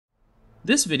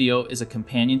This video is a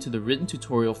companion to the written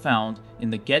tutorial found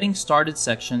in the Getting Started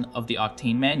section of the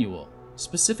Octane manual,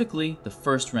 specifically the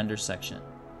first render section.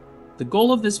 The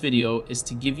goal of this video is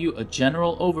to give you a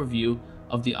general overview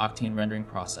of the Octane rendering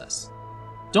process.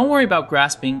 Don't worry about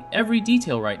grasping every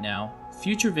detail right now.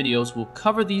 Future videos will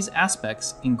cover these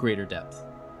aspects in greater depth.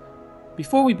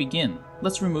 Before we begin,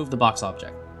 let's remove the box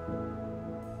object.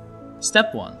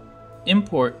 Step 1.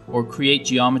 Import or create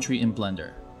geometry in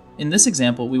Blender. In this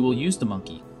example, we will use the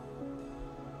monkey.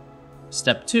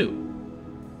 Step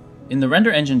 2. In the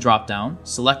Render Engine dropdown,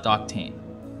 select Octane.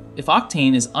 If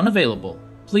Octane is unavailable,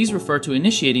 please refer to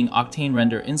initiating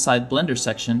OctaneRender inside Blender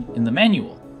section in the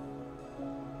manual.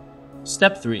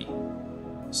 Step 3.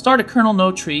 Start a kernel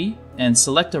node tree and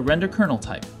select a render kernel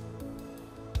type.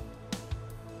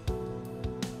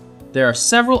 There are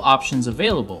several options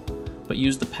available, but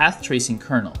use the path tracing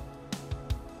kernel.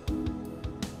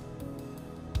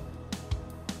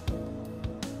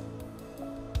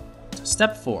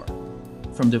 Step 4.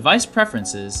 From Device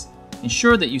Preferences,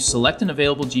 ensure that you select an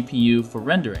available GPU for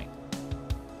rendering.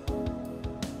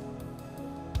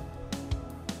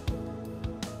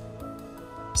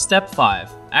 Step 5.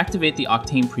 Activate the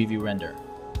Octane Preview Render.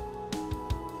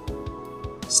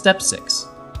 Step 6.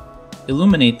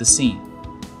 Illuminate the scene.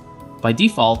 By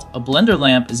default, a Blender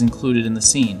lamp is included in the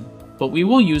scene, but we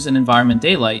will use an environment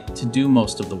daylight to do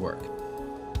most of the work.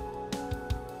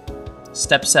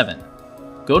 Step 7.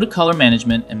 Go to Color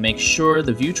Management and make sure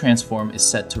the view transform is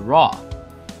set to raw.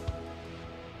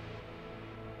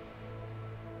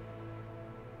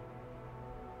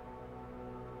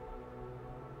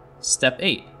 Step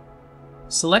 8.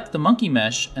 Select the monkey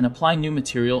mesh and apply new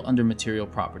material under Material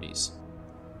Properties.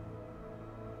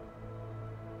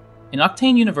 In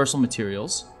Octane Universal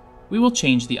Materials, we will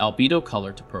change the albedo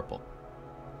color to purple.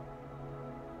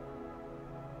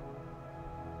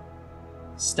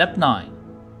 Step 9.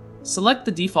 Select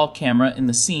the default camera in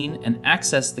the scene and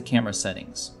access the camera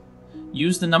settings.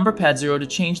 Use the number pad 0 to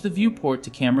change the viewport to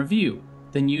camera view,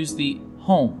 then use the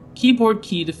Home keyboard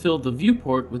key to fill the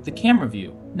viewport with the camera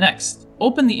view. Next,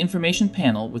 open the information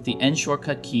panel with the N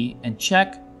shortcut key and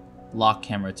check Lock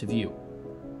Camera to View.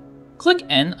 Click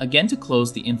N again to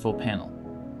close the info panel.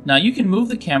 Now you can move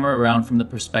the camera around from the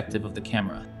perspective of the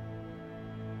camera.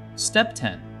 Step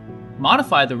 10.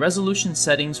 Modify the resolution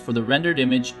settings for the rendered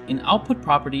image in Output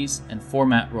Properties and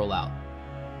Format Rollout.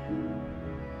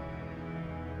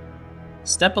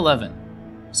 Step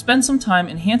 11. Spend some time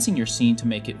enhancing your scene to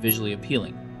make it visually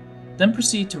appealing. Then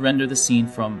proceed to render the scene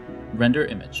from Render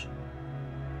Image.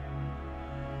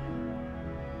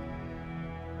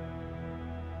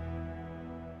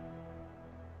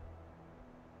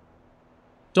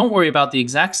 Don't worry about the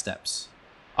exact steps.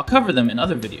 I'll cover them in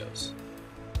other videos.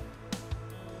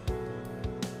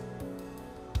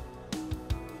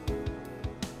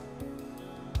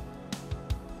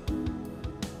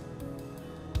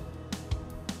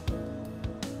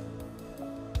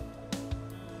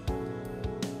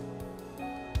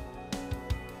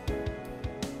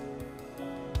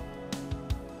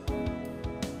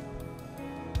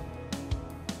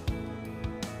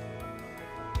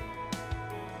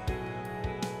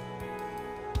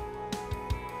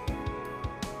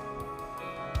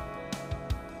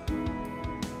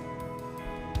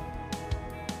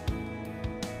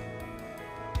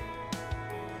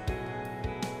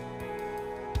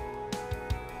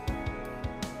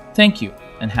 Thank you,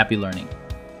 and happy learning.